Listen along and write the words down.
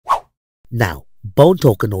Now, bone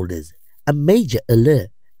token holders, a major alert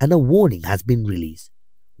and a warning has been released.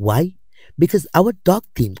 Why? Because our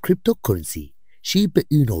dark-themed cryptocurrency, Shiba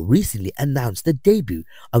Inu, recently announced the debut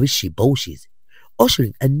of its Shiboshis,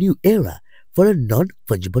 ushering a new era for a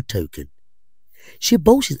non-fungible token.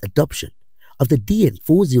 Shiboshi's adoption of the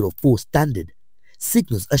DN404 standard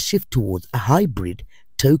signals a shift towards a hybrid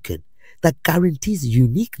token that guarantees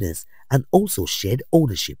uniqueness and also shared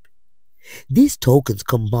ownership. These tokens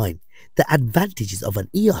combine the advantages of an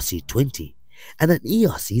ERC20 and an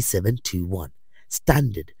ERC721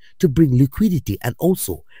 standard to bring liquidity and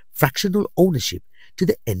also fractional ownership to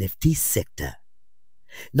the NFT sector.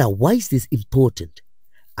 Now, why is this important?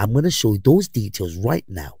 I'm going to show you those details right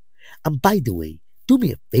now. And by the way, do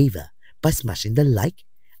me a favor by smashing the like,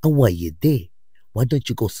 and while you're there, why don't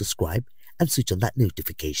you go subscribe and switch on that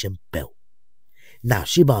notification bell. Now,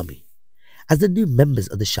 Shib Army, as the new members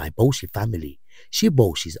of the Shiboshi family,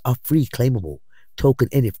 Shiboshis are free claimable token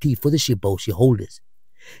NFT for the Shiboshi holders.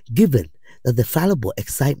 Given that the fallible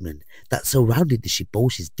excitement that surrounded the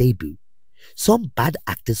Shiboshi's debut, some bad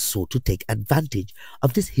actors sought to take advantage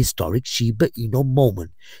of this historic Shiba Inu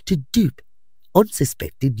moment to dupe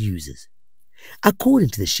unsuspected users. According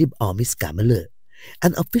to the Shib Army Scam Alert,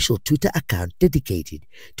 an official Twitter account dedicated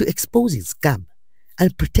to exposing scam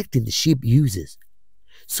and protecting the Shib users,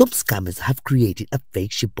 some scammers have created a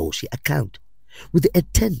fake Shiboshi account with the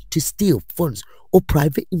intent to steal funds or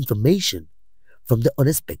private information from the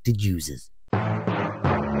unexpected users.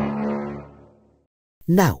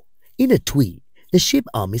 Now, in a tweet, the Shib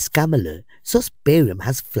Army Scam Alert Shibarium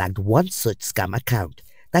has flagged one such scam account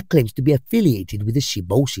that claims to be affiliated with the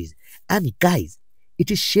Shiboshis, and guys,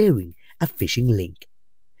 it is sharing a phishing link.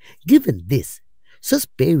 Given this,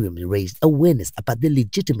 Shibarium raised awareness about the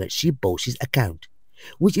legitimate Shiboshis account,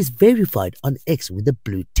 which is verified on X with the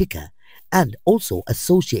blue ticker and also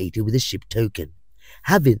associated with the SHIB token,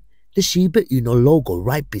 having the Shiba Inu logo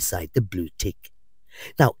right beside the blue tick.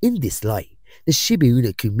 Now, in this light, the Shiba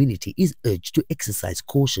Inu community is urged to exercise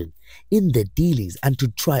caution in their dealings and to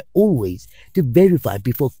try always to verify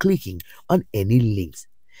before clicking on any links.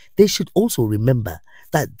 They should also remember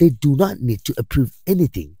that they do not need to approve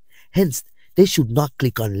anything, hence they should not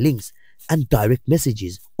click on links and direct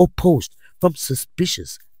messages or post from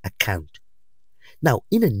suspicious account. Now,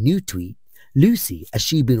 in a new tweet, Lucy, a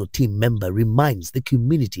Shiba Inu team member, reminds the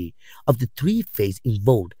community of the three phases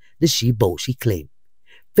involved the Shiboshi claim.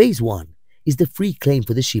 Phase 1 is the free claim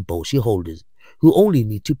for the Shiboshi holders, who only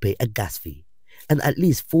need to pay a gas fee and at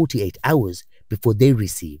least 48 hours before they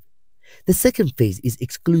receive. The second phase is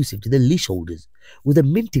exclusive to the leash holders with a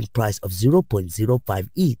minting price of 0.05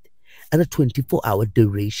 ETH and a 24-hour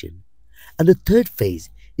duration. And the third phase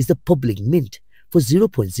is the public mint for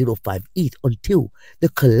 0.05 ETH until the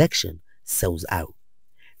collection sells out.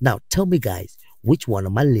 Now tell me guys, which one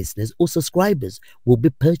of my listeners or subscribers will be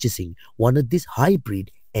purchasing one of these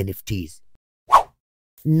hybrid NFTs?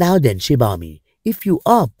 Now then, Shib Army, if you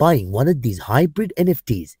are buying one of these hybrid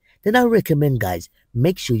NFTs, then I recommend guys,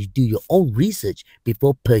 make sure you do your own research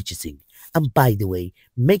before purchasing. And by the way,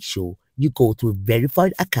 make sure you go through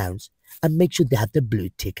verified accounts and make sure they have the blue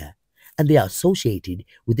ticker and they are associated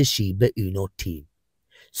with the Shiba Inu team.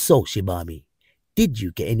 So Shib Army, did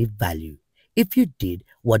you get any value? If you did,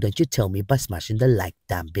 why don't you tell me by smashing the like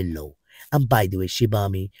down below? And by the way, Shib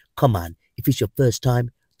Army, come on, if it's your first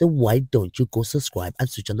time, then why don't you go subscribe and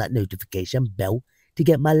switch on that notification bell to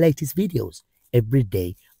get my latest videos every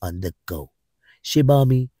day on the go. Shib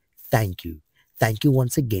Army, thank you. Thank you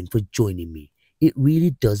once again for joining me. It really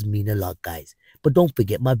does mean a lot, guys. But don't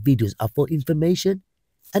forget, my videos are for information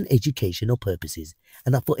and educational purposes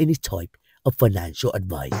and not for any type of financial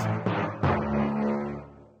advice.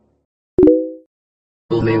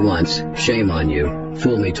 Fool me once, shame on you.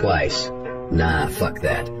 Fool me twice. Nah, fuck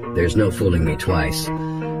that. There's no fooling me twice.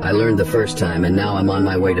 I learned the first time and now I'm on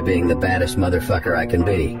my way to being the baddest motherfucker I can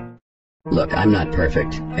be. Look, I'm not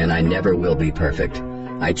perfect, and I never will be perfect.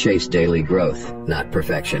 I chase daily growth, not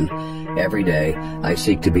perfection. Every day, I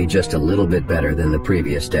seek to be just a little bit better than the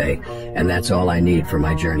previous day, and that's all I need for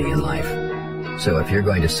my journey in life. So if you're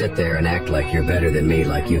going to sit there and act like you're better than me,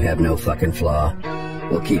 like you have no fucking flaw,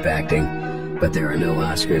 well, keep acting. But there are no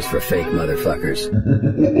Oscars for fake motherfuckers.